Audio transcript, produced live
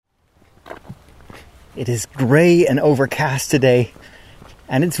It is grey and overcast today,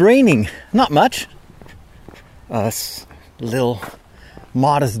 and it's raining. Not much. A little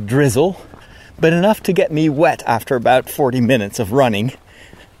modest drizzle, but enough to get me wet after about 40 minutes of running,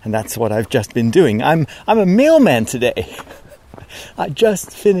 and that's what I've just been doing. I'm a mailman today. I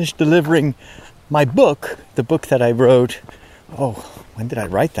just finished delivering my book, the book that I wrote. Oh, when did I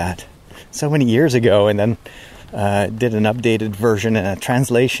write that? So many years ago, and then did an updated version and a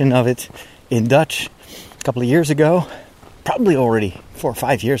translation of it in Dutch a couple of years ago, probably already 4 or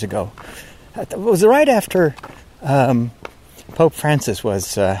 5 years ago. It was right after Pope Francis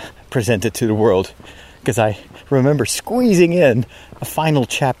was presented to the world, because I remember squeezing in a final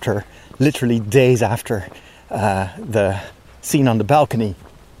chapter literally days after the scene on the balcony.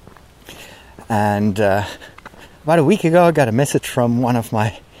 And about a week ago, I got a message from one of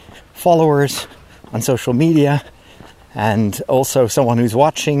my followers on social media, and also someone who's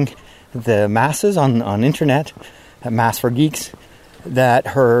watching the masses on internet, Mass for Geeks, that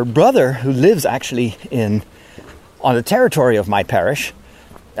her brother, who lives actually on the territory of my parish,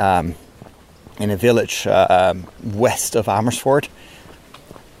 in a village west of Amersfoort,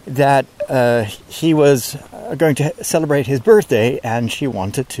 that he was going to celebrate his birthday, and she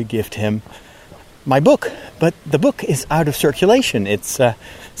wanted to gift him my book. But the book is out of circulation. It's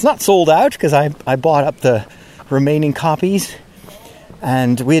not sold out, because I bought up the remaining copies,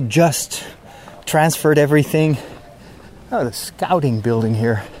 and we had just transferred everything. Oh, the scouting building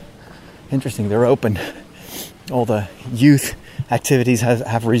here. Interesting, they're open. All the youth activities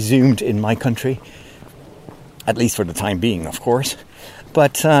have resumed in my country, at least for the time being, of course.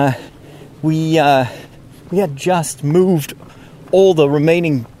 But we had just moved all the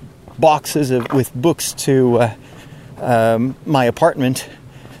remaining boxes with books to my apartment,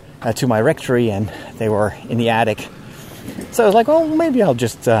 to my rectory, and they were in the attic. So I was like, oh, maybe I'll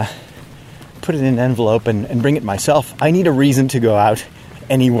just put it in an envelope and bring it myself. I need a reason to go out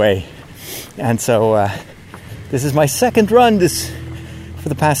anyway. And so this is my second run for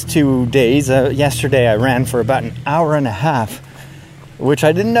the past 2 days. Yesterday I ran for about an hour and a half, which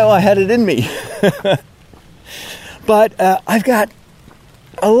I didn't know I had it in me. But I've got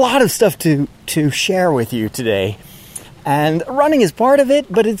a lot of stuff to share with you today. And running is part of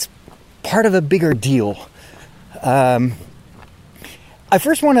it, but it's part of a bigger deal. I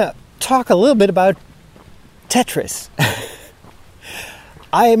first want to talk a little bit about Tetris.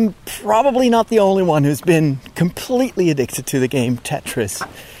 I'm probably not the only one who's been completely addicted to the game Tetris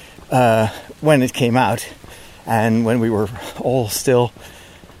when it came out, and when we were all still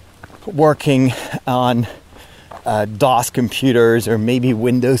working on DOS computers, or maybe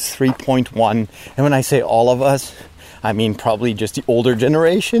Windows 3.1. And when I say all of us, I mean probably just the older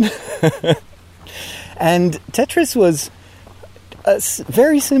generation. And Tetris was a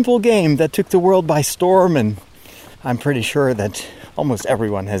very simple game that took the world by storm, and I'm pretty sure that almost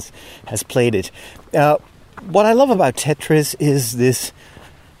everyone has played it. What I love about Tetris is this.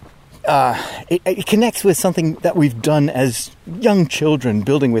 It connects with something that we've done as young children,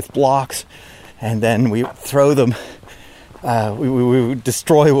 building with blocks, and then we throw them. We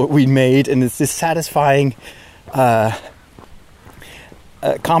destroy what we made, and it's this satisfying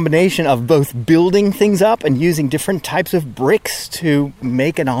combination of both building things up and using different types of bricks to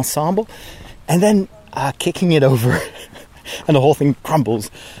make an ensemble, and then kicking it over, and the whole thing crumbles.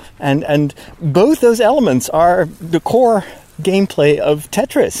 And both those elements are the core gameplay of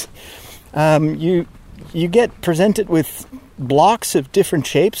Tetris. You get presented with blocks of different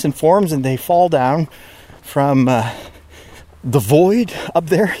shapes and forms, and they fall down from the void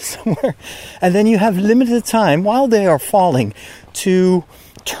up there somewhere, and then you have limited time while they are falling to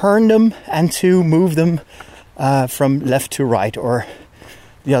turn them and to move them from left to right, or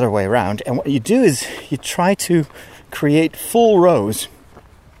the other way around. And what you do is you try to create full rows.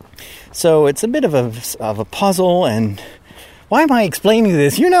 So it's a bit of a puzzle. And why am I explaining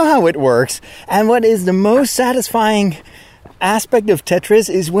this? You know how it works. And what is the most satisfying aspect of Tetris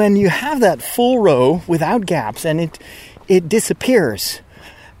is when you have that full row without gaps, and it disappears.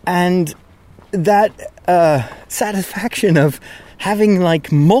 And that satisfaction of having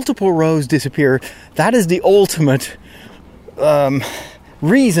like multiple rows disappear, that is the ultimate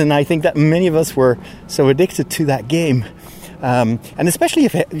reason I think that many of us were so addicted to that game. And especially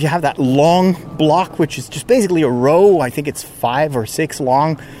if you have that long block, which is just basically a row. I think it's 5 or 6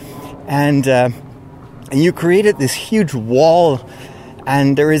 long, and you created this huge wall,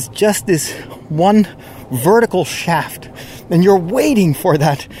 and there is just this one vertical shaft, and you're waiting for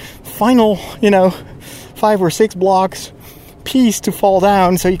that final, 5 or 6 blocks piece to fall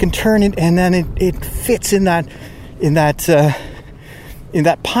down, so you can turn it, and then it fits in that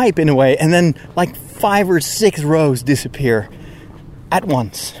pipe in a way, and then like 5 or 6 rows disappear at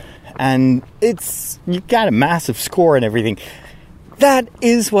once. And you got a massive score and everything. That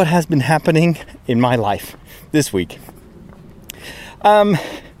is what has been happening in my life this week. So I'm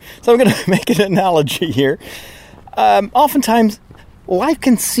going to make an analogy here. Oftentimes, life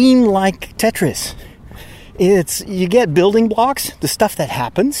can seem like Tetris. You get building blocks, the stuff that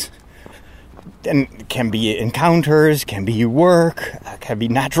happens, and it can be encounters, can be work, can be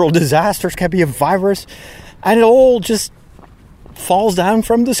natural disasters, can be a virus, and it all just falls down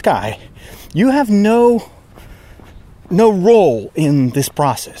from the sky. You have no role in this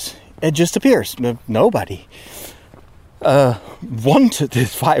process. It just appears. Nobody wanted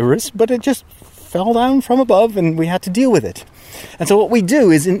this virus, but it just fell down from above, and we had to deal with it. And so what we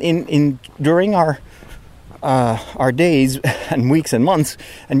do is during our days and weeks and months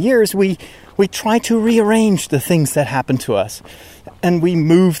and years, we try to rearrange the things that happen to us, and we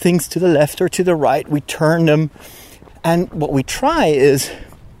move things to the left or to the right. We turn them, and what we try is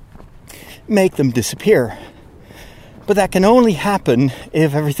make them disappear. But that can only happen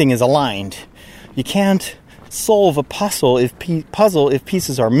if everything is aligned. You can't solve a puzzle if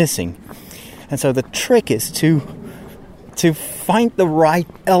pieces are missing. And so the trick is to find the right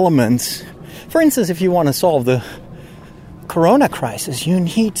elements. For instance, if you want to solve the corona crisis, you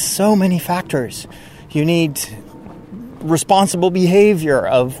need so many factors. You need responsible behavior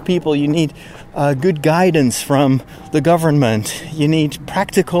of people. You need good guidance from the government. You need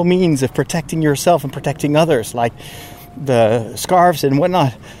practical means of protecting yourself and protecting others, like the scarves and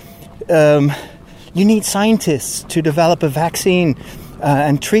whatnot. You need scientists to develop a vaccine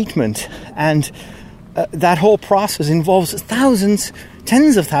and treatment, and that whole process involves thousands,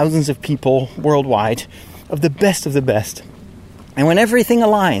 tens of thousands of people worldwide, of the best. And when everything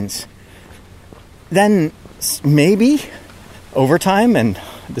aligns, then maybe over time, and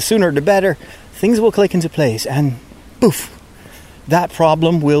the sooner the better, things will click into place, and poof, that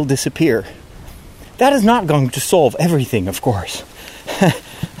problem will disappear. That is not going to solve everything, of course.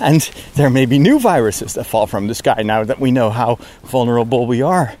 And there may be new viruses that fall from the sky now that we know how vulnerable we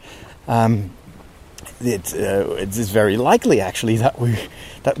are. It is very likely, actually, that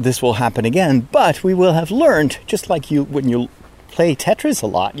this will happen again. But we will have learned, just like when you play Tetris a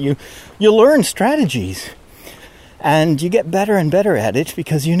lot, you learn strategies. And you get better and better at it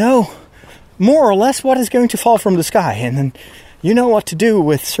because you know more or less what is going to fall from the sky. And then you know what to do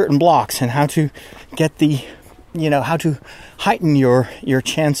with certain blocks and how to get how to heighten your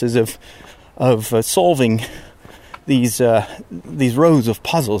chances of solving these rows of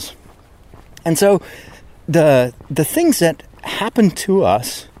puzzles. And so the things that happen to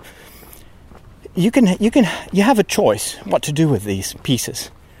us, you have a choice what to do with these pieces.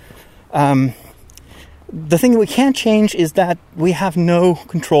 The thing we can't change is that we have no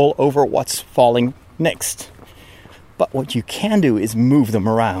control over what's falling next. But what you can do is move them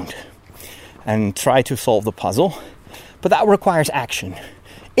around and try to solve the puzzle. But that requires action.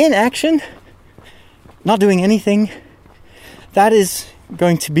 Inaction, not doing anything, that is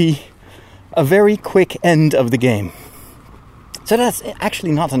going to be a very quick end of the game. So that's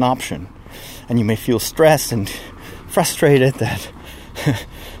actually not an option. And you may feel stressed and frustrated that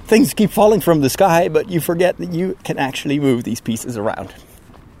things keep falling from the sky, but you forget that you can actually move these pieces around.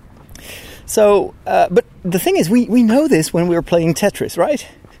 So, but the thing is, we know this when we're playing Tetris, right?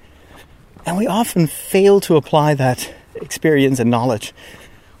 And we often fail to apply that experience and knowledge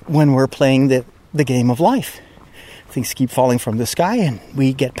when we're playing the game of life. Things keep falling from the sky and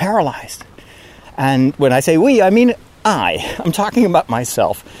we get paralyzed. And when I say we, I mean I'm talking about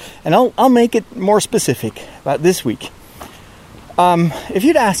myself. And I'll make it more specific about this week. If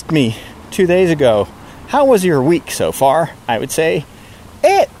you'd asked me 2 days ago, how was your week so far? I would say,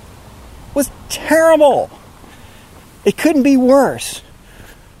 it was terrible. It couldn't be worse.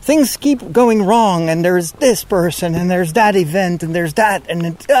 Things keep going wrong, and there's this person, and there's that event, and there's that, and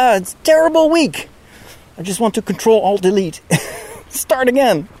it's a terrible week. I just want to Control Alt Delete, start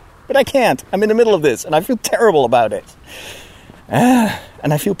again, but I can't. I'm in the middle of this, and I feel terrible about it,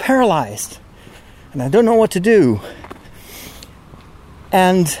 and I feel paralyzed, and I don't know what to do.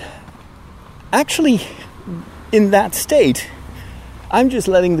 And actually, in that state, I'm just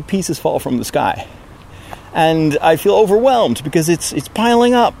letting the pieces fall from the sky. And I feel overwhelmed because it's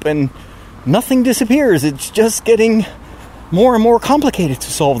piling up and nothing disappears. It's just getting more and more complicated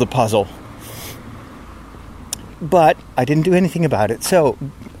to solve the puzzle. But I didn't do anything about it. So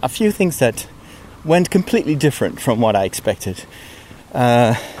a few things that went completely different from what I expected.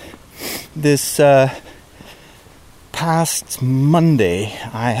 This past Monday,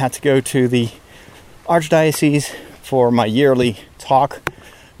 I had to go to the Archdiocese for my yearly talk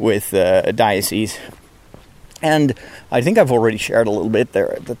with a diocese. And I think I've already shared a little bit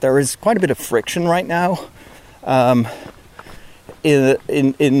there that there is quite a bit of friction right now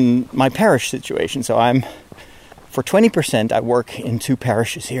in my parish situation. So for 20%, I work in 2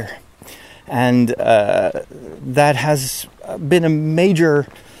 parishes here. And that has been a major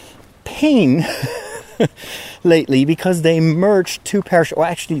pain lately because they merged 2 parishes. Well,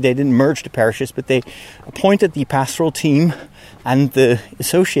 actually, they didn't merge the parishes, but they appointed the pastoral team and the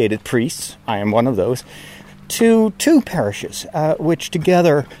associated priests, I am one of those, to 2 parishes, which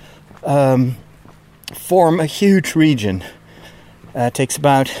together form a huge region. It takes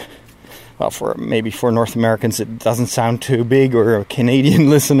about, well, for North Americans it doesn't sound too big, or Canadian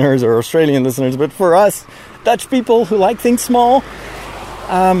listeners or Australian listeners, but for us Dutch people who like things small,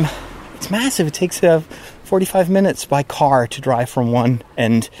 it's massive. It takes 45 minutes by car to drive from one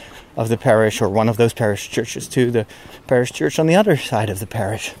end of the parish or one of those parish churches to the parish church on the other side of the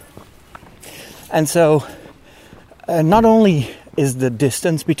parish. And so not only is the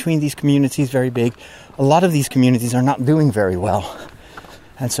distance between these communities very big, a lot of these communities are not doing very well.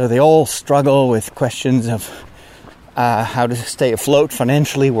 And so they all struggle with questions of how to stay afloat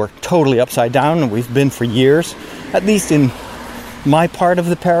financially. We're totally upside down, and we've been for years, at least in my part of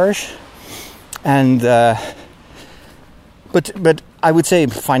the parish. And but I would say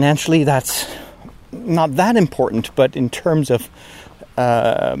financially that's not that important. But in terms of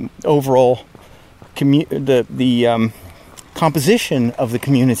overall the composition of the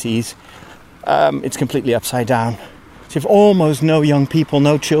communities, it's completely upside down. So you have almost no young people,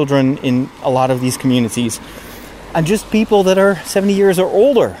 no children in a lot of these communities, and just people that are 70 years or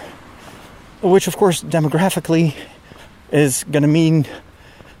older, which of course demographically is going to mean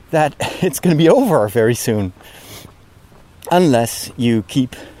that it's going to be over very soon, unless you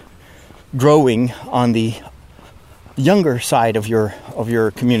keep growing on the younger side of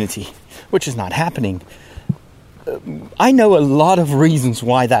your community, which is not happening. I know a lot of reasons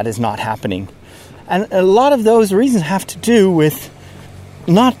why that is not happening. And a lot of those reasons have to do with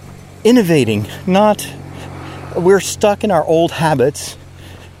not innovating, we're stuck in our old habits.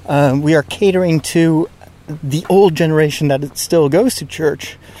 We are catering to the old generation that it still goes to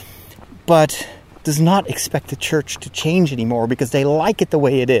church, but does not expect the church to change anymore because they like it the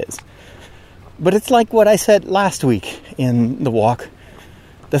way it is. But it's like what I said last week in the walk.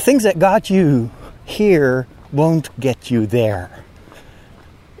 The things that got you here won't get you there.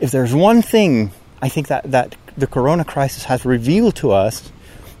 If there's one thing I think that the corona crisis has revealed to us,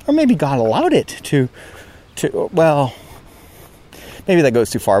 or maybe God allowed it to well, maybe that goes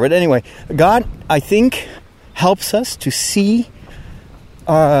too far, but anyway, God, I think, helps us to see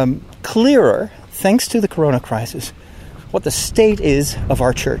clearer, thanks to the corona crisis, what the state is of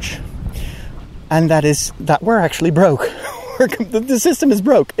our church. And that is that we're actually broke. The system is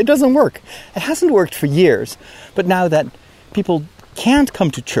broke. It doesn't work. It hasn't worked for years. But now that people can't come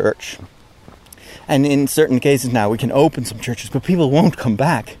to church, and in certain cases now we can open some churches, but people won't come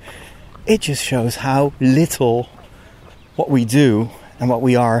back, it just shows how little what we do and what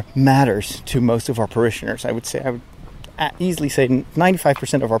we are matters to most of our parishioners. I would easily say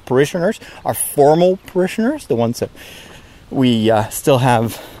 95% of our parishioners are formal parishioners, the ones that we still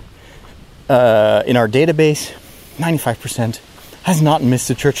have in our database. 95% has not missed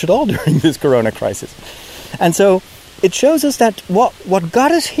a church at all during this corona crisis. And so it shows us that what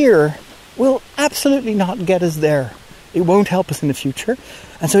got us here will absolutely not get us there. It won't help us in the future.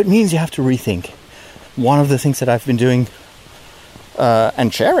 And so it means you have to rethink. One of the things that I've been doing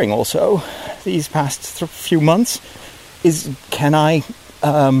and sharing also these past few months is, can I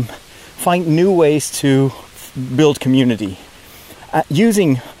find new ways to build community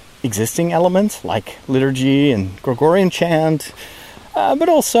using existing elements like liturgy and Gregorian chant, but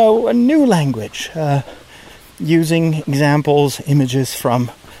also a new language, using examples, images from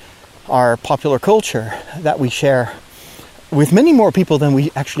our popular culture that we share with many more people than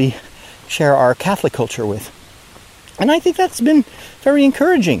we actually share our Catholic culture with. And I think that's been very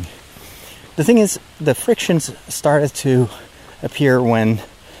encouraging. The thing is, the frictions started to appear when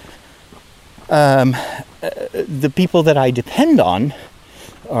the people that I depend on,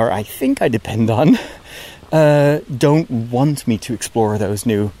 or I think I depend on, don't want me to explore those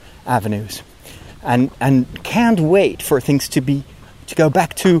new avenues, and can't wait for things to go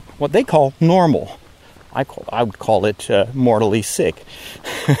back to what they call normal. I would call it mortally sick,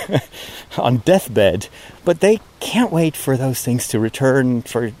 on deathbed, but they can't wait for those things to return,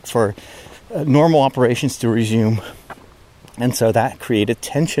 for normal operations to resume. And so that created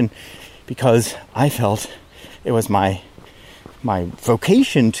tension, because I felt it was my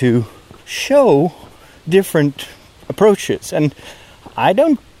vocation to show different approaches. And I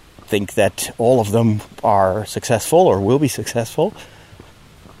don't think that all of them are successful or will be successful.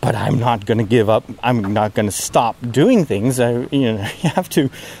 But I'm not going to give up. I'm not going to stop doing things. You have to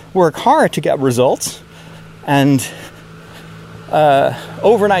work hard to get results. And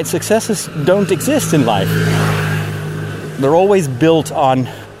overnight successes don't exist in life. They're always built on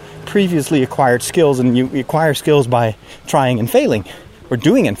previously acquired skills, and you acquire skills by trying and failing, or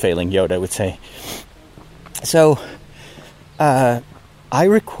doing and failing, Yoda would say. So I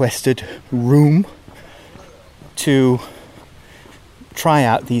requested room to try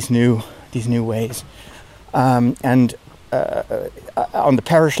out these new ways, and on the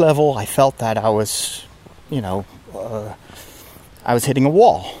parish level, I felt that I was, I was hitting a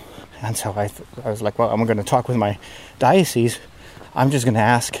wall, and so I was like, well, I'm going to talk with my diocese. I'm just going to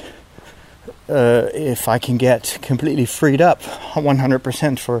ask if I can get completely freed up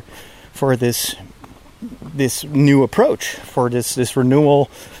 100% for this new approach, for this renewal,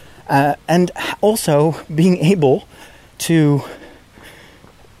 and also being able to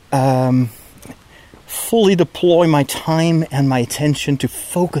fully deploy my time and my attention to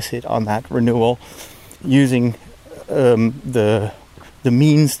focus it on that renewal, using the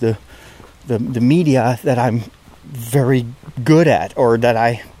means, the media that I'm very good at, or that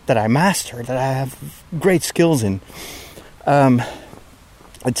I master, that I have great skills in. And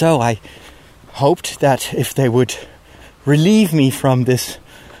so I hoped that if they would relieve me from this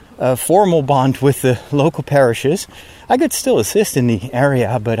formal bond with the local parishes, I could still assist in the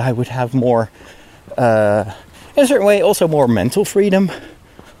area, but I would have more, in a certain way, also more mental freedom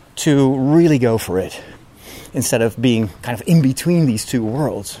to really go for it, instead of being kind of in between these two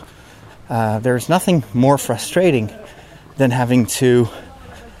worlds. There's nothing more frustrating than having to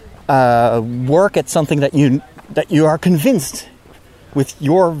work at something that you are convinced with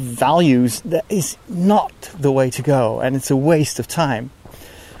your values that is not the way to go, and it's a waste of time.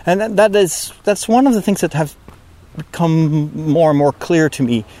 And that's one of the things that have become more and more clear to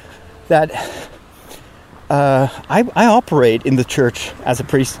me, that I operate in the church as a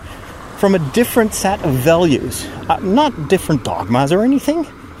priest from a different set of values, not different dogmas or anything,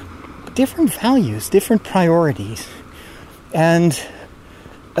 but different values, different priorities. And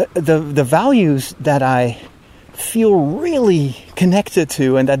the values that I feel really connected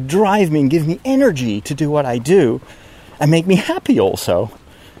to and that drive me and give me energy to do what I do and make me happy also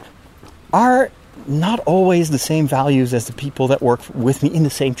are not always the same values as the people that work with me in the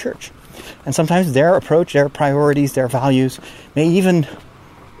same church. And sometimes their approach, their priorities, their values may even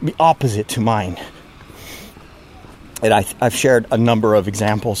be opposite to mine. And I've shared a number of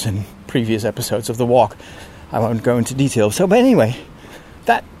examples in previous episodes of The Walk. I won't go into detail. But anyway,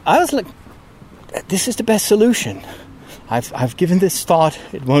 that I was like, this is the best solution. I've given this thought.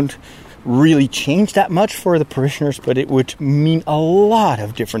 It won't really change that much for the parishioners, but it would mean a lot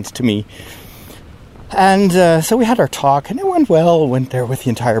of difference to me. And so we had our talk, and it went well. Went there with the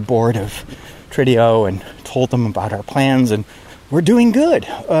entire board of Tridio and told them about our plans, and we're doing good.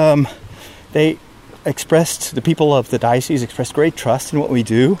 The people of the diocese expressed great trust in what we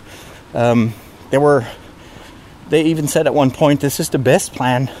do. They even said at one point, this is the best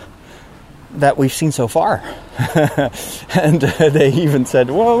plan that we've seen so far. And they even said,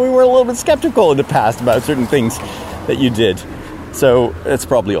 well, we were a little bit skeptical in the past about certain things that you did. So it's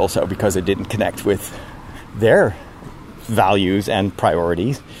probably also because it didn't connect with their values and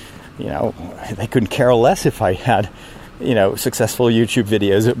priorities. They couldn't care less if I had, successful YouTube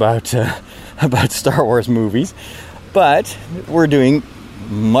videos about Star Wars movies. But we're doing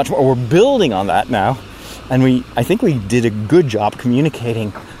much more. We're building on that now. And I think we did a good job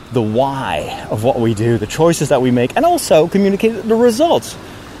communicating the why of what we do, the choices that we make, and also communicated the results.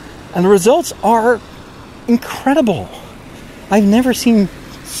 And the results are incredible. I've never seen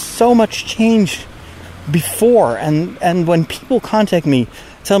so much change before. And when people contact me,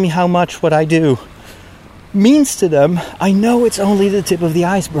 tell me how much what I do means to them, I know it's only the tip of the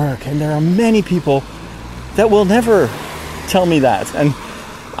iceberg. And there are many people that will never tell me that. And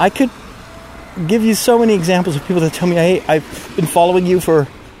I could give you so many examples of people that tell me, hey, I've been following you for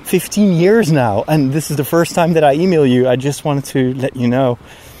 15 years now, and this is the first time that I email you. I just wanted to let you know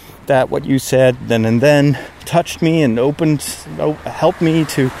that what you said then and then touched me and helped me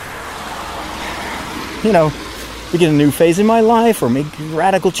to, begin a new phase in my life or make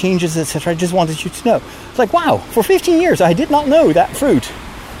radical changes, etc. I just wanted you to know. It's like, wow, for 15 years I did not know that fruit.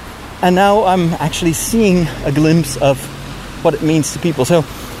 And now I'm actually seeing a glimpse of what it means to people. So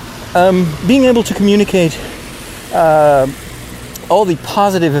being able to communicate all the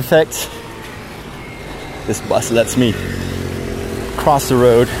positive effects. This bus lets me cross the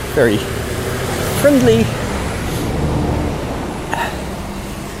road very friendly.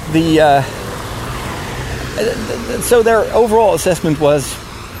 So their overall assessment was,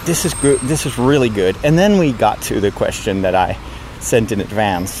 this is good, this is really good. And then we got to the question that I sent in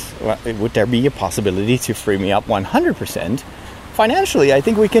advance. Would there be a possibility to free me up 100%? Financially, I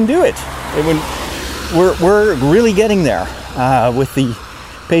think we can do it. We're really getting there with the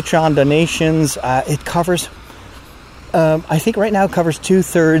Patreon donations. It covers, I think right now it covers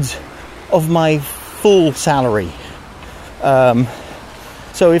 2/3 of my full salary.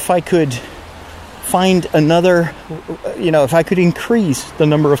 So if I could find another, if I could increase the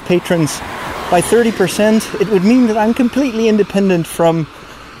number of patrons by 30%, it would mean that I'm completely independent from,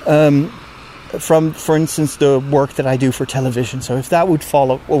 for instance, the work that I do for television. So if that would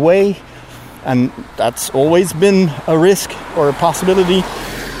fall away, and that's always been a risk or a possibility,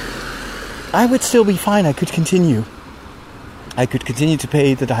 I would still be fine. I could continue. I could continue to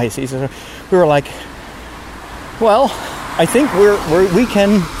pay the diocese. We were like, well, I think we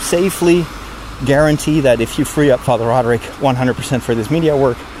can safely guarantee that if you free up Father Roderick 100% for this media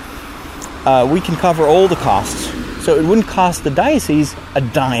work, we can cover all the costs. So it wouldn't cost the diocese a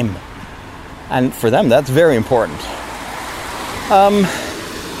dime. And for them, that's very important.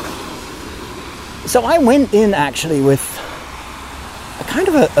 So I went in actually with a kind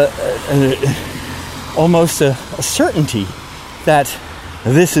of almost a certainty that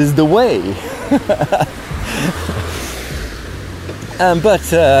this is the way. But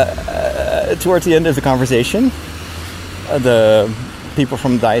towards the end of the conversation, the people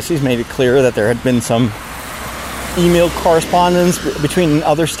from the diocese made it clear that there had been some email correspondence between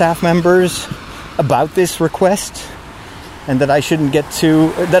other staff members about this request, and that I shouldn't get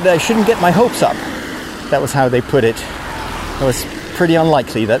my hopes up. That was how they put it. It was pretty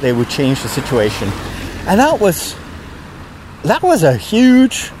unlikely that they would change the situation, and that was a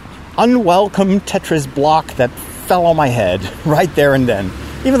huge, unwelcome Tetris block that fell on my head right there and then.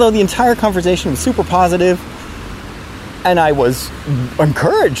 Even though the entire conversation was super positive, and I was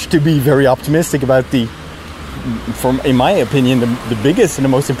encouraged to be very optimistic about in my opinion, the biggest and the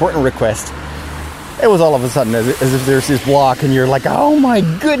most important request. It was all of a sudden as if there's this block, and you're like, oh my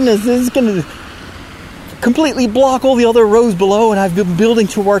goodness, this is going to completely block all the other rows below, and I've been building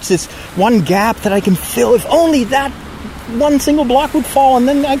towards this one gap that I can fill. If only that one single block would fall, and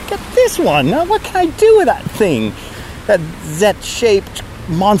then I get this one. Now what can I do with that thing? That Z-shaped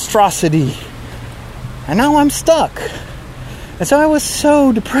monstrosity. And now I'm stuck. And so I was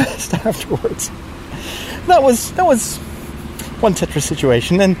so depressed afterwards. That was one Tetris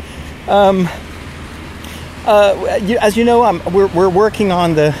situation. And as you know, we're working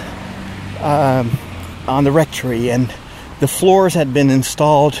on the rectory, and the floors had been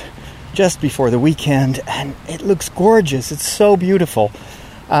installed just before the weekend, and it looks gorgeous. It's so beautiful.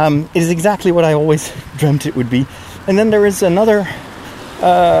 It is exactly what I always dreamt it would be. And then there is another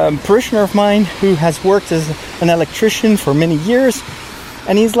parishioner of mine who has worked as an electrician for many years,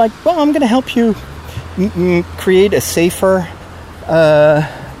 and he's like, well, I'm going to help you create a safer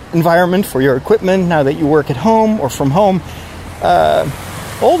environment for your equipment now that you work at home or from home.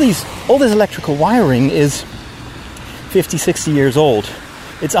 All this electrical wiring is 50, 60 years old.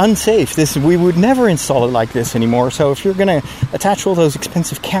 It's unsafe. We would never install it like this anymore. So if you're going to attach all those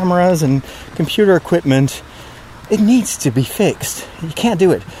expensive cameras and computer equipment, it needs to be fixed. You can't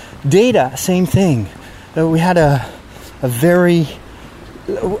do it. Data, same thing. We had I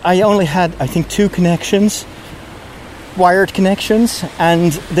only had, I think, 2 connections, wired connections,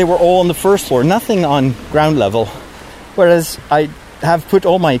 and they were all on the first floor, nothing on ground level. Whereas I have put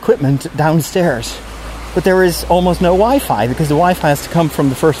all my equipment downstairs. But there is almost no Wi-Fi, because the Wi-Fi has to come from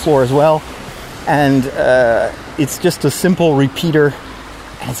the first floor as well. And it's just a simple repeater,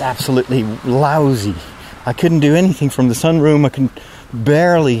 and it's absolutely lousy. I couldn't do anything from the sunroom. I could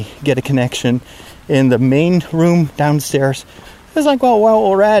barely get a connection in the main room downstairs. I was like, well, while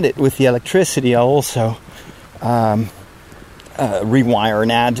we're at it with the electricity, I'll also rewire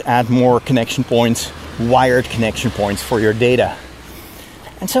and add more connection points, wired connection points for your data.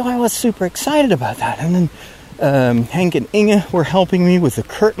 And so I was super excited about that. And then Hank and Inge were helping me with the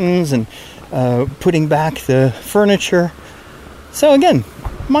curtains and putting back the furniture. So again,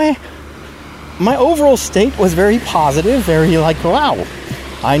 my overall state was very positive, very like, wow,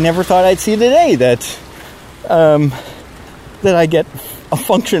 I never thought I'd see the day that I get a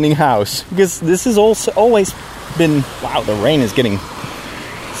functioning house. Because this has also always been, wow, the rain is getting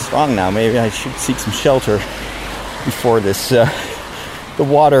strong now. Maybe I should seek some shelter before this, the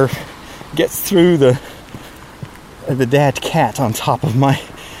water gets through the dead cat on top of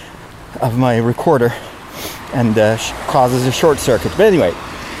my recorder and causes a short circuit. But anyway,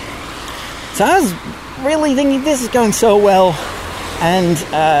 so I was really thinking, this is going so well. And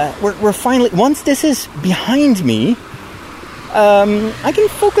we're finally, once this is behind me, I can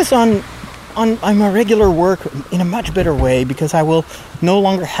focus on my regular work in a much better way, because I will no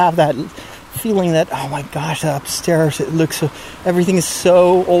longer have that feeling that, oh my gosh, upstairs it looks so, everything is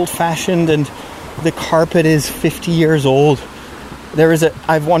so old-fashioned and the carpet is 50 years old. I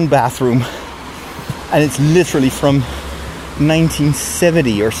have one bathroom, and it's literally from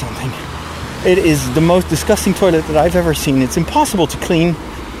 1970 or something. It is the most disgusting toilet that I've ever seen. It's impossible to clean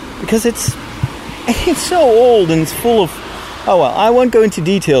because it's so old and it's full of... Oh well, I won't go into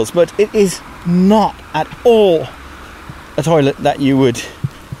details, but it is not at all a toilet that you would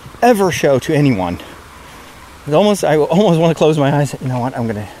ever show to anyone. I almost want to close my eyes. You know what? I'm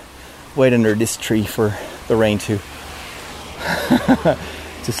going to wait under this tree for the rain to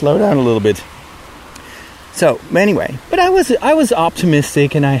to slow down a little bit. So anyway, but I was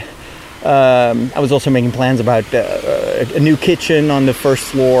optimistic, and I was also making plans about a new kitchen on the first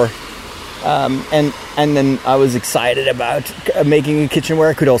floor, and then I was excited about making a kitchen where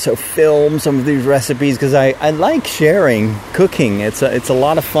I could also film some of these recipes, because I like sharing cooking. It's a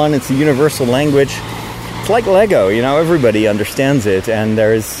lot of fun. It's a universal language. It's like Lego, everybody understands it, and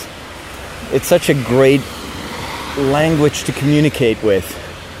it's such a great language to communicate with.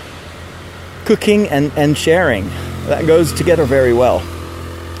 Cooking and sharing, that goes together very well.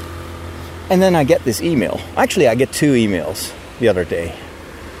 And then I get this email. Actually, I get two emails the other day.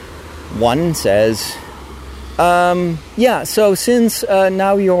 One says, so since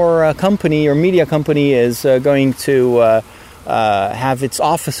now your media company is going to have its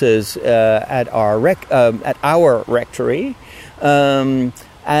offices at our rectory,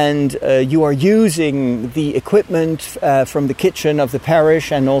 and you are using the equipment from the kitchen of the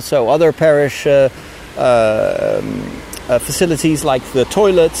parish and also other parish facilities like the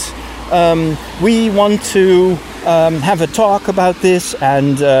toilets, we want to have a talk about this.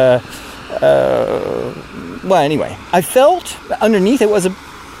 And anyway, I felt underneath it was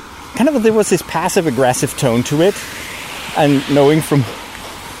there was this passive aggressive tone to it, and knowing from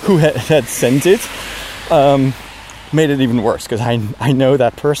who had sent it made it even worse, because I know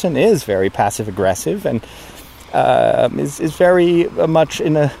that person is very passive aggressive and is very much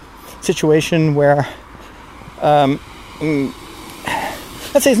in a situation where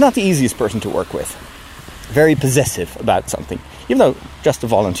let's say he's not the easiest person to work with. Very possessive about something, even though just a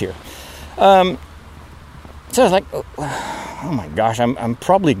volunteer. So I was like, oh my gosh, I'm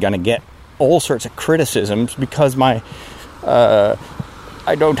probably going to get all sorts of criticisms because I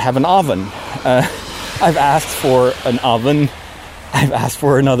don't have an oven. I've asked for an oven. I've asked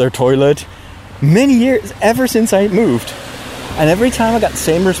for another toilet. Many years, ever since I moved. And every time I got the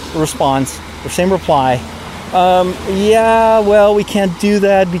same response, or same reply, we can't do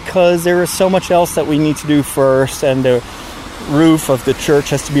that because there is so much else that we need to do first, and the roof of the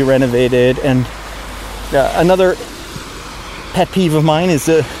church has to be renovated. And another pet peeve of mine is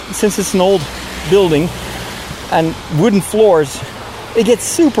since it's an old building and wooden floors, it gets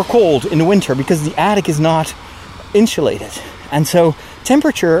super cold in the winter because the attic is not insulated. And so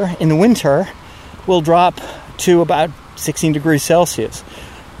temperature in the winter will drop to about 16 degrees Celsius.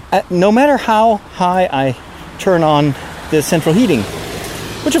 No matter how high I turn on the central heating,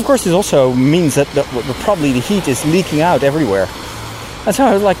 which of course also means that probably the heat is leaking out everywhere. And so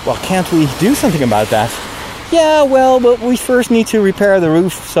I was like, well, can't we do something about that? Yeah, but we first need to repair the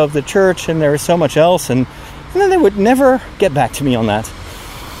roofs of the church, and there is so much else. And then they would never get back to me on that.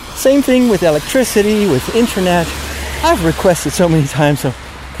 Same thing with electricity, with internet. I've requested so many times, so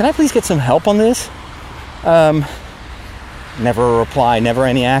can I please get some help on this? Never a reply, never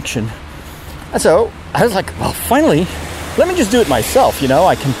any action. And so I was like, well, finally, let me just do it myself.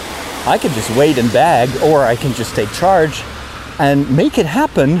 I can just wait and bag, or I can just take charge and make it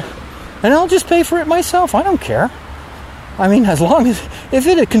happen, and I'll just pay for it myself. I don't care. I mean, as long as if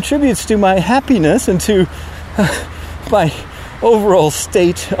it contributes to my happiness and to my overall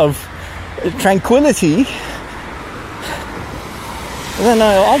state of tranquility, then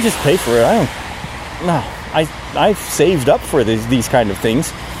I'll just pay for it. I've saved up for these kind of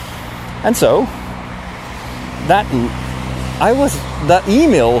things, and so that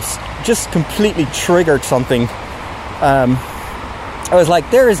email just completely triggered something. I was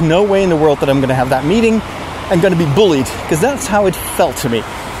like, there is no way in the world that I'm going to have that meeting and going to be bullied, because that's how it felt to me.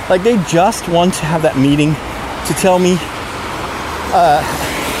 Like they just want to have that meeting to tell me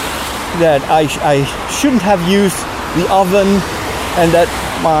that I shouldn't have used the oven, and that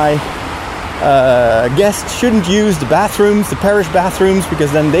my guests shouldn't use the bathrooms, the parish bathrooms,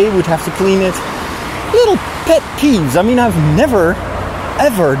 because then they would have to clean it. Little pet peeves. I mean, I've never,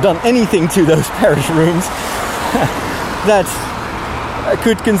 ever done anything to those parish rooms that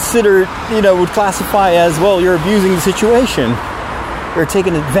could consider, would classify as, well, you're abusing the situation. You're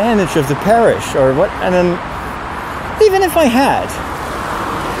taking advantage of the parish or what. And then, even if I had,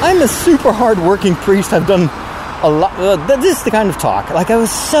 I'm a super hard-working priest. I've done a lot. This is the kind of talk. Like, I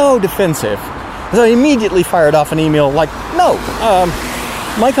was so defensive. So I immediately fired off an email like, no,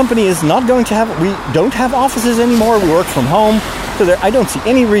 my company is not going to have, we don't have offices anymore. We work from home. So I don't see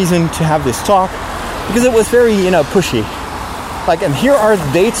any reason to have this talk, because it was very, pushy. Like, and here are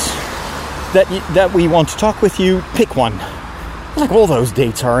the dates that we want to talk with you. Pick one. Like, all those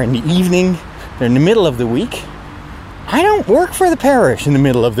dates are in the evening. They're in the middle of the week. I don't work for the parish in the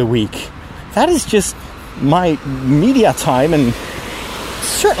middle of the week. That is just my media time, and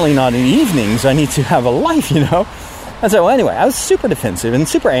certainly not in the evenings. I need to have a life, And so anyway, I was super defensive and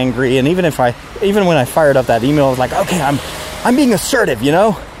super angry. And even when I fired up that email, I was like, okay, I'm being assertive,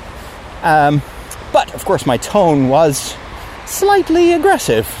 But of course, my tone was slightly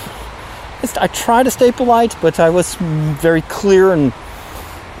aggressive. I tried to stay polite, but I was very clear and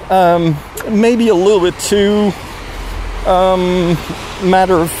maybe a little bit too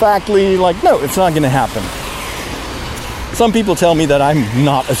matter-of-factly, like, no, it's not going to happen. Some people tell me that I'm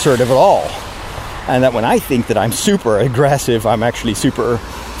not assertive at all, and that when I think that I'm super aggressive, I'm actually super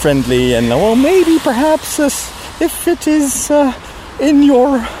friendly, and, well, maybe perhaps if it is in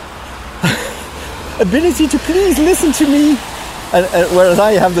your ability to please listen to me. And whereas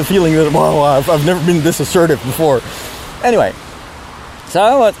I have the feeling that, well, I've never been this assertive before. Anyway,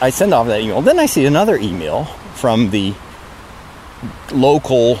 so I send off that email. Then I see another email from the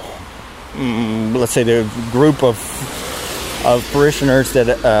local, let's say the group of parishioners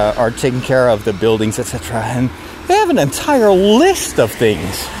that are taking care of the buildings, etc. And they have an entire list of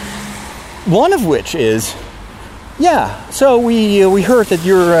things. One of which is, so we heard that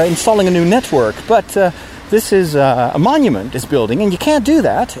you're installing a new network, but this is a monument, this building, and you can't do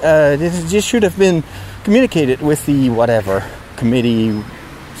that. This should have been communicated with the whatever committee,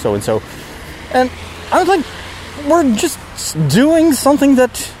 so-and-so. And I was like, we're just doing something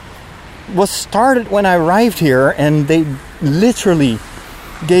that was started when I arrived here, and they literally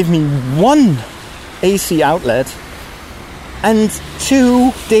gave me one AC outlet and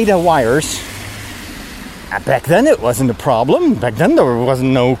 2 data wires. Back then it wasn't a problem. Back then there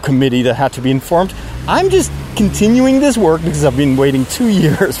wasn't no committee that had to be informed. I'm just continuing this work because I've been waiting 2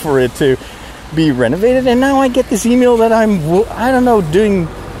 years for it to be renovated, and now I get this email that I'm,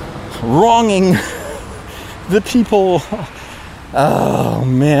 wronging the people. Oh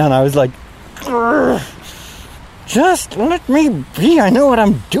man, I was like, just let me be. I know what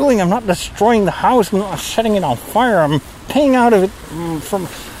I'm doing. I'm not destroying the house. I'm not setting it on fire. I'm paying out of it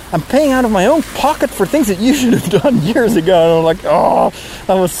I'm paying out of my own pocket for things that you should have done years ago. And I'm like,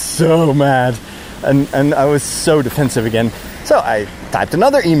 I was so mad. And I was so defensive again. So I typed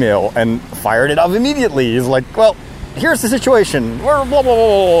another email and fired it off immediately. It's like, well, here's the situation. We're blah, blah,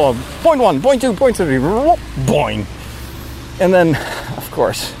 blah, blah. Point 1, point 2, point 3, boing. And then, of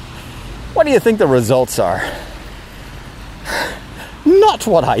course, what do you think the results are? Not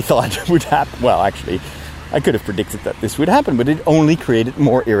what I thought would happen. Well, actually, I could have predicted that this would happen, but it only created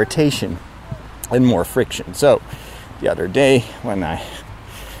more irritation and more friction. So, the other day when I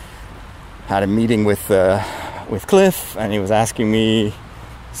had a meeting with Cliff, and he was asking me,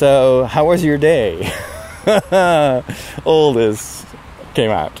 so how was your day? All this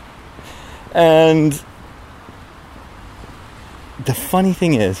came out. And the funny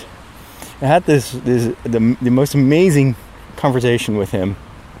thing is, I had the most amazing conversation with him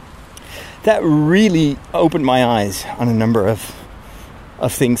that really opened my eyes on a number of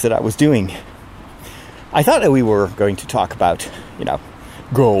things that I was doing. I thought that we were going to talk about,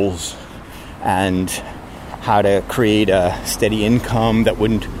 goals and how to create a steady income that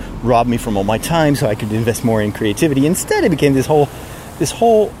wouldn't rob me from all my time so I could invest more in creativity. Instead, it became this whole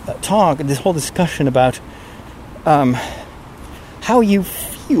talk, this whole discussion about how you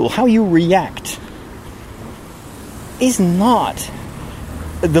feel, how you react is not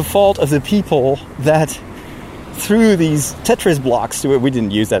the fault of the people that threw these Tetris blocks to it. We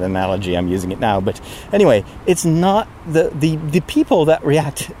didn't use that analogy, I'm using it now. But anyway, it's not the people that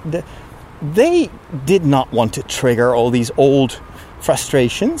react. They did not want to trigger all these old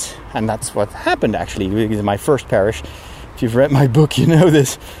frustrations. And that's what happened, actually. In my first parish, if you've read my book, you know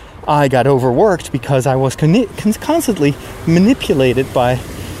this. I got overworked because I was constantly manipulated by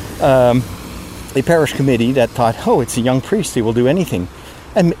a parish committee that thought, it's a young priest, he will do anything.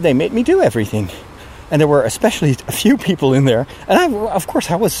 And they made me do everything. And there were especially a few people in there. And I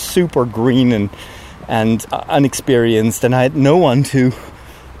was super green and unexperienced. And I had no one to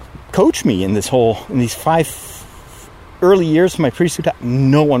coach me in these 5 early years of my priesthood,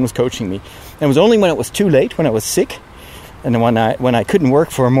 no one was coaching me. And it was only when it was too late, when I was sick, and when I couldn't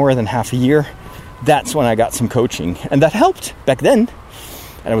work for more than half a year, that's when I got some coaching. And that helped back then.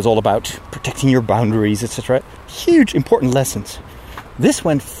 And it was all about protecting your boundaries, etc. Huge, important lessons. This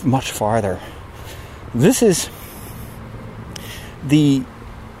went much farther. This is the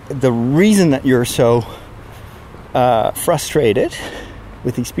reason that you're so frustrated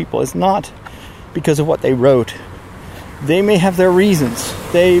with these people is not because of what they wrote. They may have their reasons.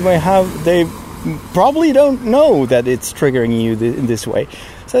 They probably don't know that it's triggering you in this way.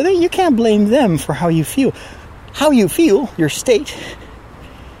 So you can't blame them for how you feel. How you feel, your state,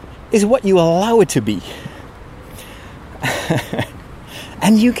 is what you allow it to be.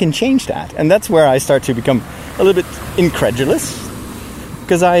 And you can change that. And that's where I start to become a little bit incredulous.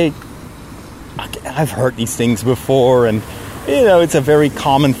 Because I've heard these things before, and it's a very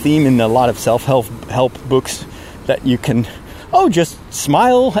common theme in a lot of self-help books that you can just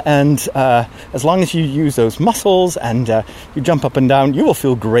smile, and as long as you use those muscles and you jump up and down, you will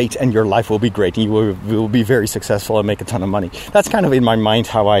feel great and your life will be great and you will be very successful and make a ton of money. That's kind of in my mind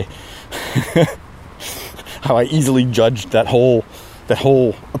how I how I easily judge that whole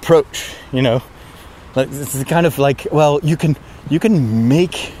approach, Like, it's kind of like, well, you can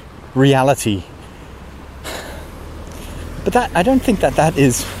make reality. But I don't think that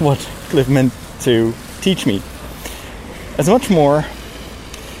is what Cliff meant to teach me. It's much more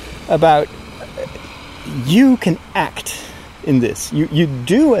about you can act in this. You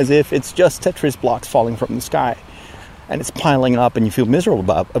do as if it's just Tetris blocks falling from the sky. And it's piling up and you feel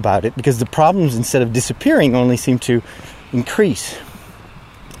miserable about it because the problems, instead of disappearing, only seem to increase.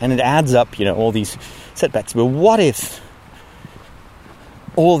 And it adds up, all these setbacks. But what if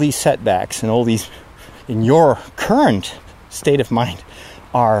all these setbacks and all these, in your current state of mind,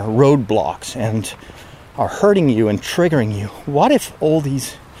 are roadblocks and are hurting you and triggering you? What if all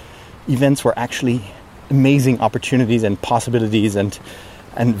these events were actually amazing opportunities and possibilities and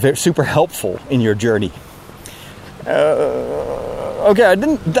very super helpful in your journey? Okay, I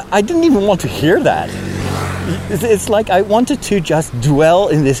didn't even want to hear that. It's like I wanted to just dwell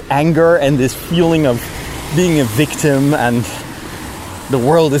in this anger and this feeling of being a victim and the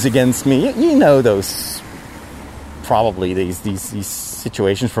world is against me. Those, probably these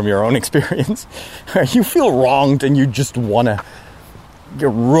situations from your own experience where you feel wronged and you just want to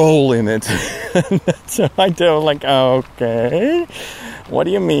roll in it. So I do, like, okay, what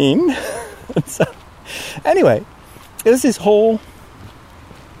do you mean? So, anyway, it was this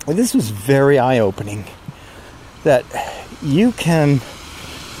was very eye-opening, that you can,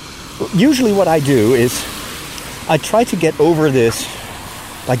 usually what I do is I try to get over this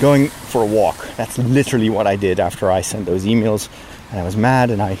by going for a walk. That's literally what I did after I sent those emails, and I was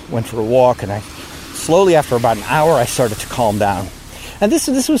mad, and I went for a walk, and I slowly, after about an hour, I started to calm down. And this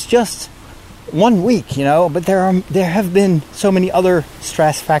was just 1 week, but there have been so many other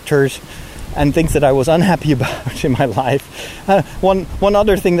stress factors and things that I was unhappy about in my life. One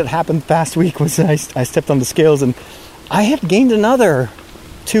other thing that happened past week was I stepped on the scales and I had gained another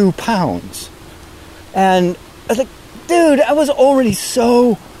 2 pounds. And I was like, dude, I was already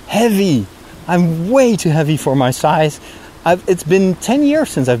so heavy. I'm way too heavy for my size. It's been 10 years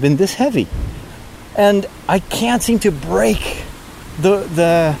since I've been this heavy. And I can't seem to break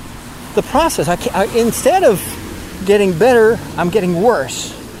the process. Instead of getting better, I'm getting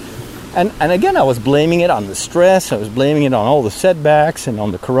worse. And again, I was blaming it on the stress. I was blaming it on all the setbacks and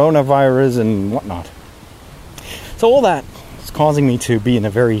on the coronavirus and whatnot. So all that is causing me to be in a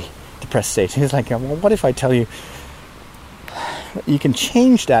very depressed state. It's like, well, what if I tell you you can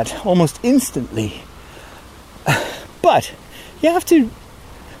change that almost instantly? But you have to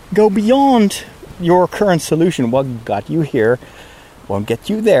go beyond your current solution. What got you here won't get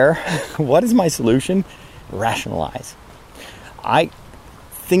you there. What is my solution? Rationalize. I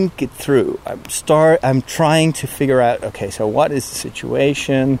think it through. I'm trying to figure out, okay, so what is the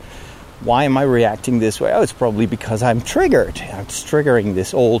situation? Why am I reacting this way? Oh, it's probably because I'm triggered. I'm triggering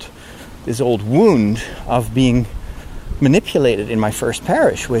this old wound of being manipulated in my first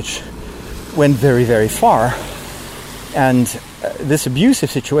parish, which went very, very far. And this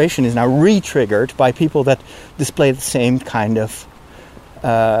abusive situation is now re-triggered by people that display the same kind of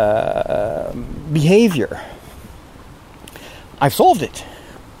behavior. I've solved it.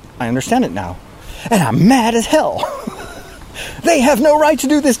 I understand it now. And I'm mad as hell. They have no right to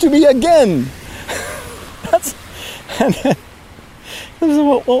do this to me again.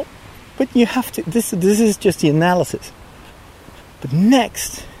 Well, but you have to, this is just the analysis. But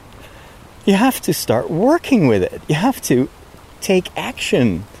next, you have to start working with it. You have to take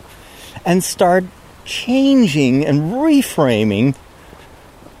action and start changing and reframing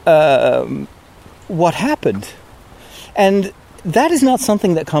what happened. And that is not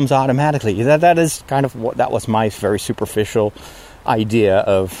something that comes automatically. That is kind of that was my very superficial idea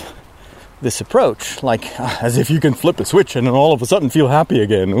of this approach. Like, as if you can flip a switch and then all of a sudden feel happy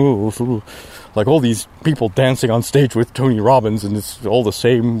again. Ooh, like all these people dancing on stage with Tony Robbins, and it's all the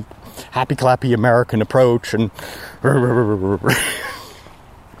same happy clappy American approach. And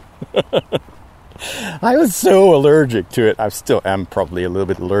I was so allergic to it. I still am probably a little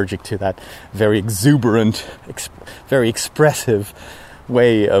bit allergic to that very exuberant, very expressive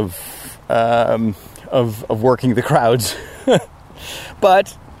way of working the crowds.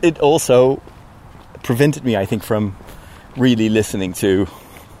 But it also prevented me, I think, from really listening to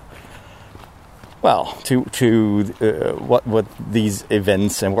what these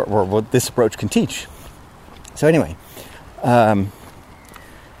events and what this approach can teach. So anyway,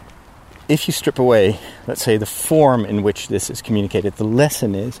 if you strip away, let's say, the form in which this is communicated, the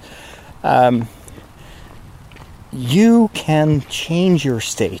lesson is you can change your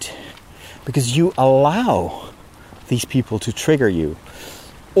state because you allow these people to trigger you.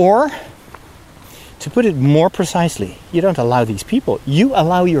 Or, to put it more precisely, you don't allow these people, you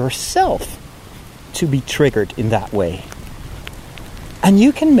allow yourself to be triggered in that way. And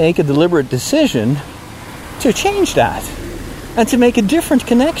you can make a deliberate decision to change that and to make a different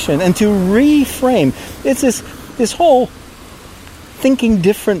connection and to reframe. It's this whole thinking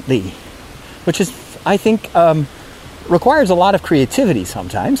differently, which is, I think, requires a lot of creativity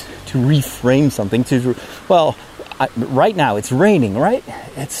sometimes to reframe something. Right now it's raining, right?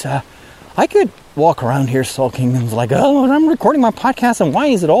 It's I could walk around here sulking and like, oh, I'm recording my podcast, and why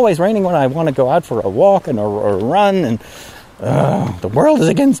is it always raining when I want to go out for a walk and a run, and the world is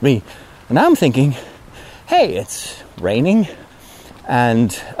against me. And I'm thinking, hey, it's raining,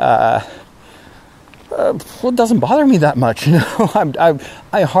 and it doesn't bother me that much. You know,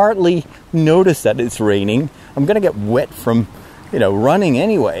 I hardly notice that it's raining. I'm gonna get wet from, running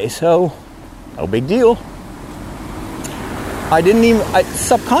anyway, so no big deal.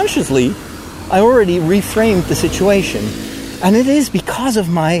 Subconsciously, I already reframed the situation. And it is because of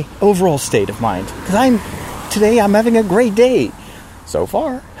my overall state of mind. Because today I'm having a great day. So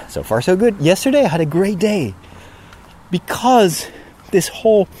far so good. Yesterday I had a great day. Because this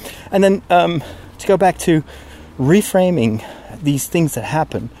whole... And then to go back to reframing these things that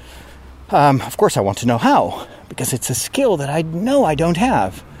happen, of course I want to know how. Because it's a skill that I know I don't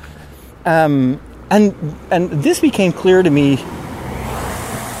have. And this became clear to me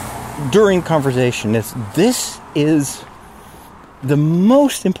during conversation. This is the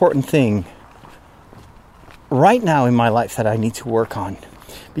most important thing right now in my life that I need to work on.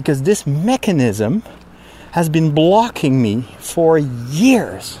 Because this mechanism has been blocking me for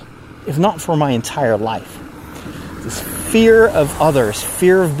years, if not for my entire life. This fear of others,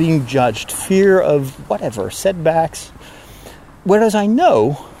 fear of being judged, fear of whatever, setbacks. Whereas I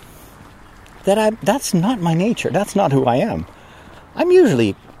know that that's not my nature. That's not who I am. I'm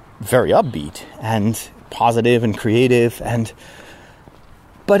usually very upbeat and positive and creative,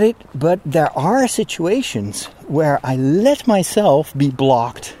 but there are situations where I let myself be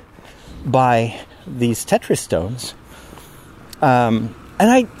blocked by these Tetris stones, and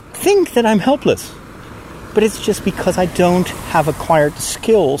I think that I'm helpless. But it's just because I don't have acquired the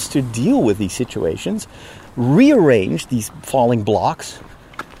skills to deal with these situations, rearrange these falling blocks,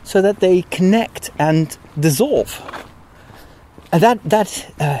 so that they connect and dissolve. And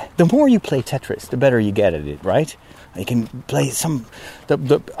the more you play Tetris, the better you get at it, right? You can play isn't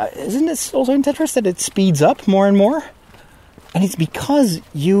it also in Tetris that it speeds up more and more? And it's because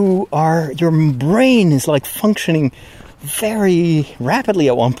your brain is like functioning very rapidly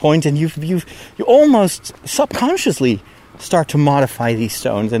at one point, and you almost subconsciously start to modify these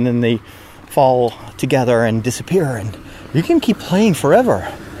stones, and then they fall together and disappear, and you can keep playing forever.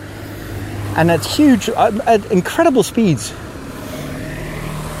 And at huge, at incredible speeds,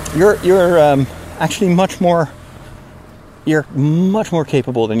 you're actually much more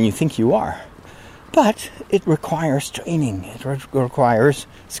capable than you think you are. But it requires training. It requires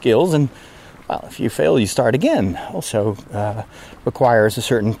skills, and well, if you fail, you start again. Also requires a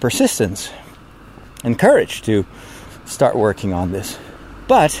certain persistence and courage to start working on this.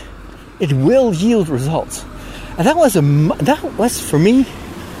 But it will yield results. And that was for me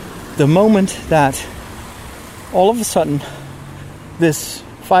the moment that all of a sudden this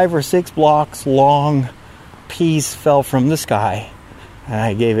 5 or 6 blocks long piece fell from the sky, and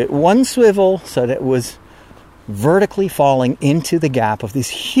I gave it one swivel so that it was vertically falling into the gap of this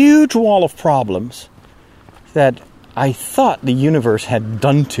huge wall of problems that I thought the universe had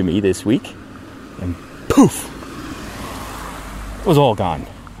done to me this week. And poof, it was all gone.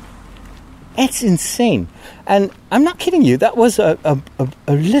 It's insane. And I'm not kidding you. That was a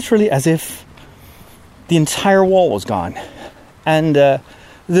literally as if the entire wall was gone. And the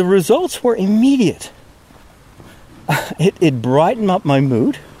results were immediate. It brightened up my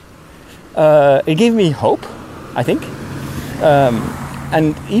mood. It gave me hope, I think.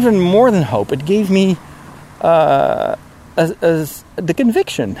 And even more than hope, it gave me as the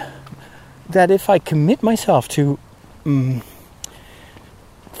conviction that if I commit myself to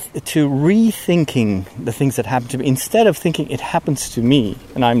rethinking the things that happen to me, instead of thinking it happens to me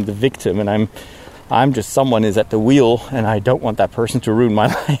and I'm the victim and I'm just someone is at the wheel and I don't want that person to ruin my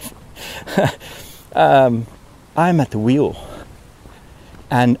life. I'm at the wheel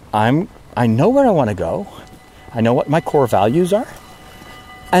and I know where I want to go. I know what my core values are,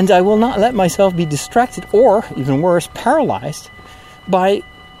 and I will not let myself be distracted or, even worse, paralyzed by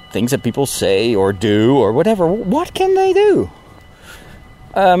things that people say or do or whatever. What can they do?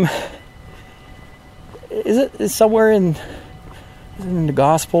 Is it somewhere in the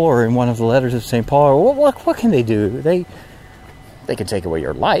gospel or in one of the letters of St. Paul? Or what can they do? They can take away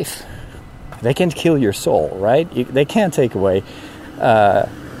your life. They can kill your soul, right? They can't take away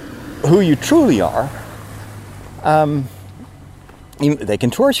who you truly are. They can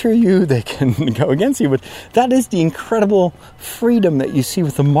torture you, they can go against you, but that is the incredible freedom that you see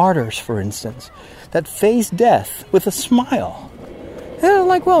with the martyrs, for instance, that face death with a smile. Yeah,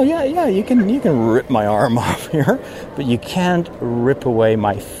 like, well, yeah, you can rip my arm off here, but you can't rip away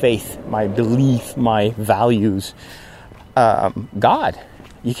my faith, my belief, my values. God,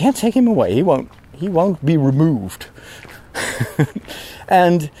 you can't take him away. He won't be removed.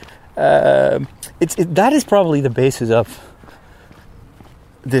 And that is probably the basis of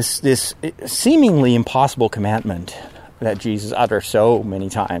this seemingly impossible commandment that Jesus utters so many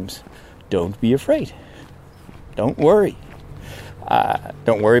times. Don't be afraid. Don't worry.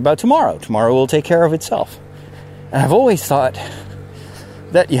 Don't worry about tomorrow. Tomorrow will take care of itself. And I've always thought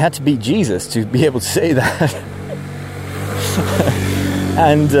that you had to be Jesus to be able to say that.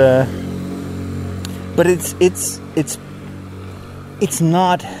 And but it's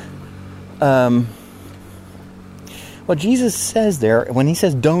not what Jesus says there when he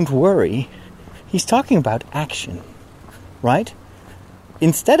says don't worry. He's talking about action, right?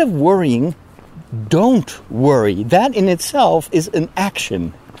 Instead of worrying, don't worry. That in itself is an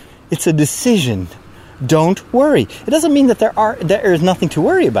action. It's a decision. Don't worry. It doesn't mean that there is nothing to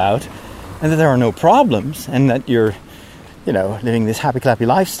worry about and that there are no problems and that you're, living this happy clappy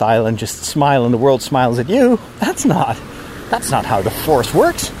lifestyle and just smile and the world smiles at you. That's not how the force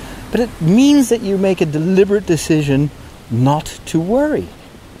works. But it means that you make a deliberate decision not to worry.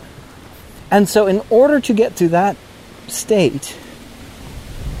 And so in order to get to that state,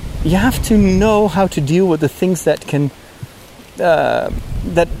 you have to know how to deal with the things that can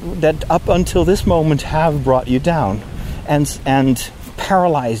that up until this moment have brought you down and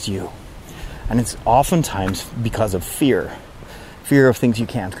paralyzed you. And it's oftentimes because of fear. Fear of things you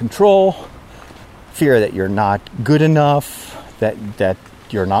can't control, fear that you're not good enough, that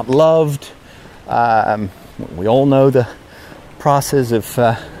you're not loved. We all know the process of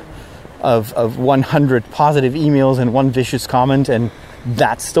 100 positive emails and one vicious comment, and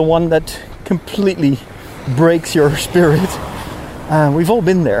that's the one that completely breaks your spirit. We've all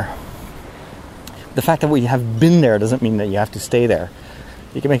been there. The fact that we have been there doesn't mean that you have to stay there.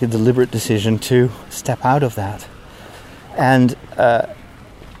 You can make a deliberate decision to step out of that. And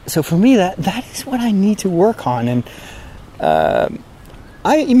so for me, that is what I need to work on. And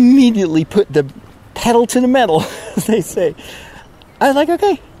I immediately put the pedal to the metal, as they say. I was like,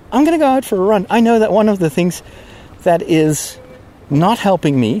 okay, I'm going to go out for a run. I know that one of the things that is not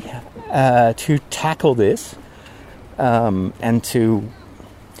helping me to tackle this and to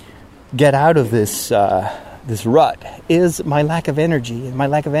get out of this this rut is my lack of energy. And my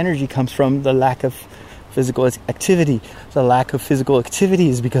lack of energy comes from the lack of physical activity. The lack of physical activity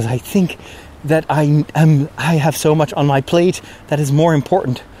is because I think that I have so much on my plate that is more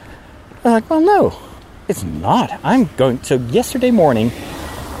important. I'm like, well, no, it's not. So yesterday morning,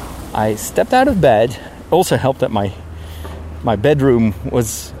 I stepped out of bed. Also helped that my bedroom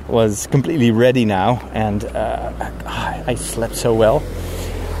was completely ready now, and I slept so well.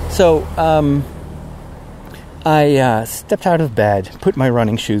 So I stepped out of bed, put my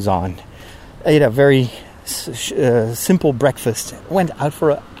running shoes on, ate a very simple breakfast, went out for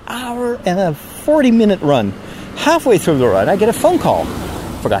an hour and a 40-minute run. Halfway through the run, I get a phone call.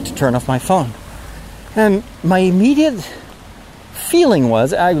 Forgot to turn off my phone. And my immediate feeling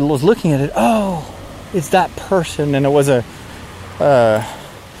was, I was looking at it, oh, it's that person, and it was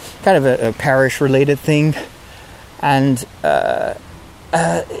kind of a parish-related thing, and I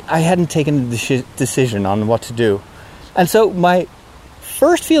hadn't taken the decision on what to do. And so my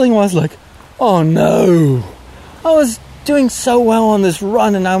first feeling was like, oh no, I was doing so well on this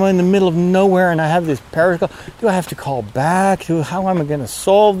run and I'm in the middle of nowhere and I have this parish call. Do I have to call back? How am I going to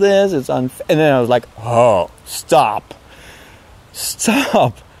solve this? It's unfair. And then I was like, oh, stop.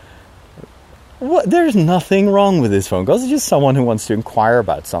 What? There's nothing wrong with this phone call. It's just someone who wants to inquire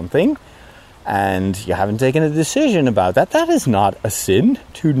about something and you haven't taken a decision about that. That is not a sin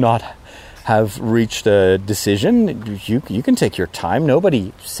to not have reached a decision. You can take your time.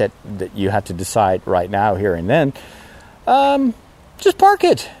 Nobody said that you had to decide right now, here and then. Just park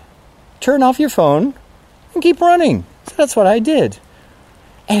it, turn off your phone, and keep running. So that's what I did.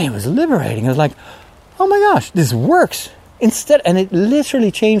 And it was liberating. I was like, oh my gosh, this works. And it literally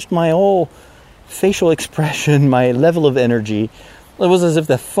changed my whole facial expression, my level of energy. It was as if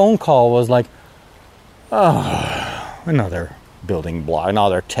the phone call was like, oh, another building block,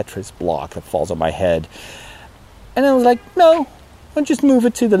 another Tetris block that falls on my head. And I was like, no, I'll just move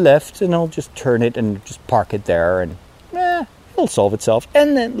it to the left and I'll just turn it and just park it there and it'll solve itself.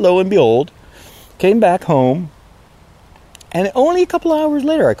 And then, lo and behold, came back home, and only a couple hours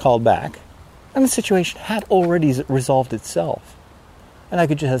later I called back, and the situation had already resolved itself. And I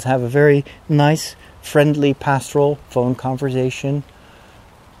could just have a very nice, friendly, pastoral phone conversation,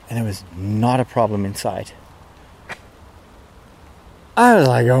 and there was not a problem in sight. I was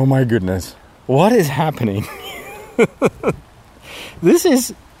like, oh my goodness, what is happening? This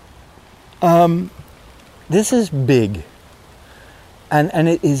is big. And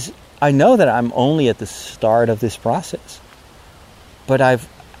it is, I know that I'm only at the start of this process, but I've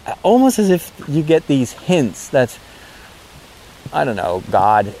almost as if you get these hints that, I don't know,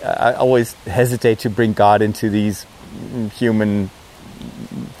 God, I always hesitate to bring God into these human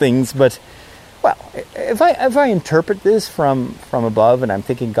things, but, well, if I interpret this from above and I'm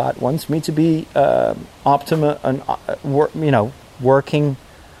thinking God wants me to be working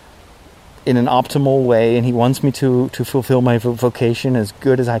in an optimal way, and he wants me to fulfill my vocation as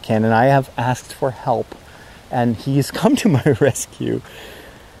good as I can, and I have asked for help, and he has come to my rescue,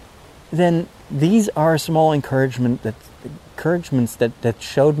 then these are small encouragements that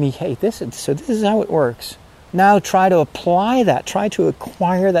showed me, hey, this is how it works. Now try to apply that, try to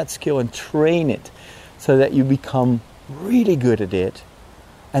acquire that skill and train it so that you become really good at it,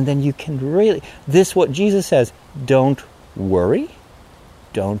 and then you can really, what Jesus says, don't worry,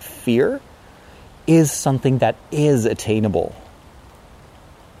 don't fear, is something that is attainable.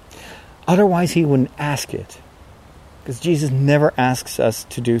 Otherwise, he wouldn't ask it. Because Jesus never asks us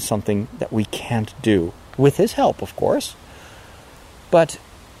to do something that we can't do. With his help, of course. But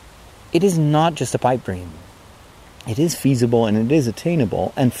it is not just a pipe dream. It is feasible and it is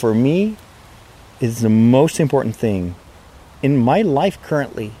attainable. And for me, it's the most important thing in my life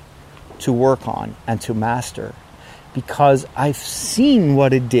currently to work on and to master. Because I've seen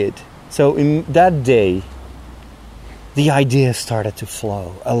what it did. So in that day, the ideas started to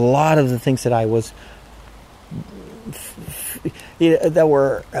flow. A lot of the things that I was that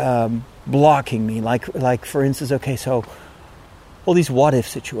were blocking me, like for instance, okay, so all these what if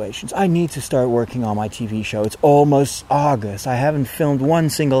situations. I need to start working on my TV show. It's almost August. I haven't filmed one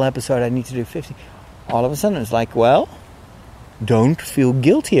single episode. I need to do 50. All of a sudden, it's like, well, don't feel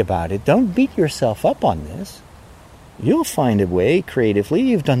guilty about it. Don't beat yourself up on this. You'll find a way creatively.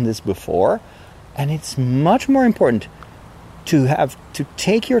 You've done this before. And it's much more important to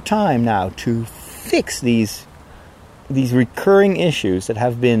take your time now to fix these recurring issues that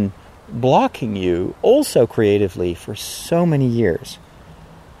have been blocking you also creatively for so many years.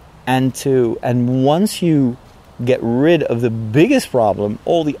 And once you get rid of the biggest problem,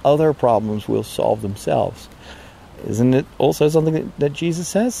 all the other problems will solve themselves. Isn't it also something that Jesus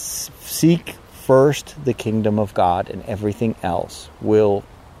says? Seek first the kingdom of God, and everything else will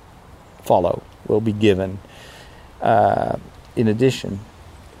follow, will be given in addition.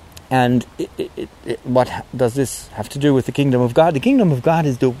 And what does this have to do with the kingdom of God? The kingdom of God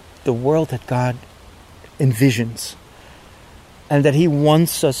is the world that God envisions and that he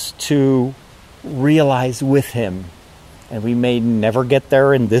wants us to realize with him. And we may never get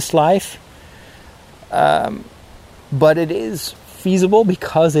there in this life, but it is feasible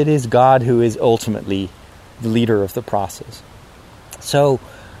because it is God who is ultimately the leader of the process. So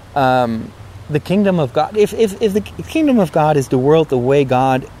the kingdom of God, if the kingdom of God is the world the way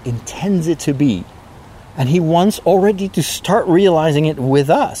God intends it to be, and he wants already to start realizing it with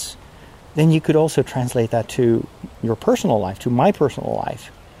us, then you could also translate that to your personal life, to my personal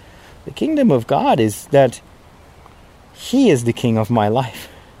life. The kingdom of God is that he is the king of my life.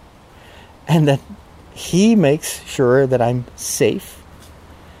 and that he makes sure that I'm safe.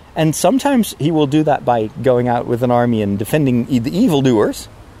 And sometimes he will do that by going out with an army and defending the evildoers.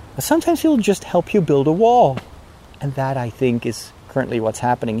 Sometimes he'll just help you build a wall. And that, I think, is currently what's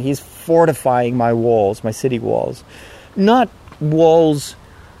happening. He's fortifying my walls, my city walls. Not walls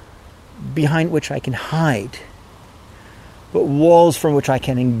behind which I can hide, but walls from which I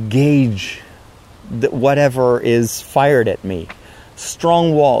can engage whatever is fired at me.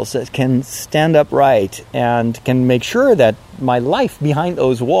 Strong walls that can stand upright and can make sure that my life behind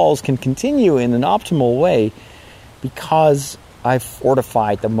those walls can continue in an optimal way because I've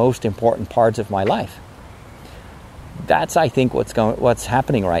fortified the most important parts of my life. That's, I think, what's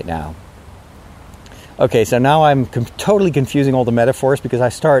happening right now. Okay, so now I'm totally confusing all the metaphors because I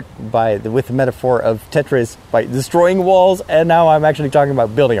start with the metaphor of Tetris by destroying walls, and now I'm actually talking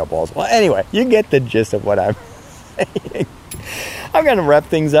about building up walls. Well, anyway, you get the gist of what I'm saying. I'm going to wrap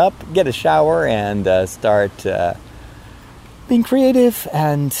things up, get a shower, and start being creative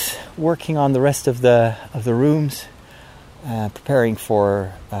and working on the rest of the rooms, preparing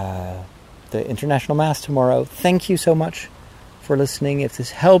for the International Mass tomorrow. Thank you so much for listening. If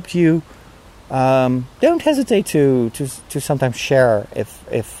this helped you, don't hesitate to sometimes share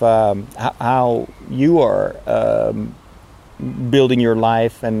if how you are building your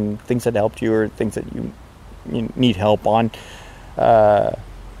life and things that helped you or things that you need help on.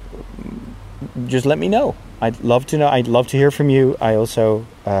 Just let me know. I'd love to know. I'd love to hear from you. I also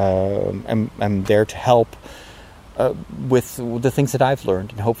am there to help with the things that I've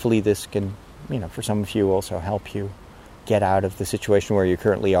learned, and hopefully this can, for some of you also help you get out of the situation where you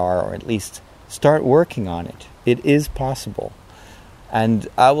currently are, or at least start working on it. It is possible. And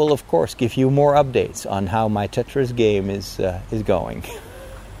I will, of course, give you more updates on how my Tetris game is going.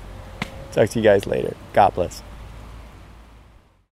 Talk to you guys later. God bless.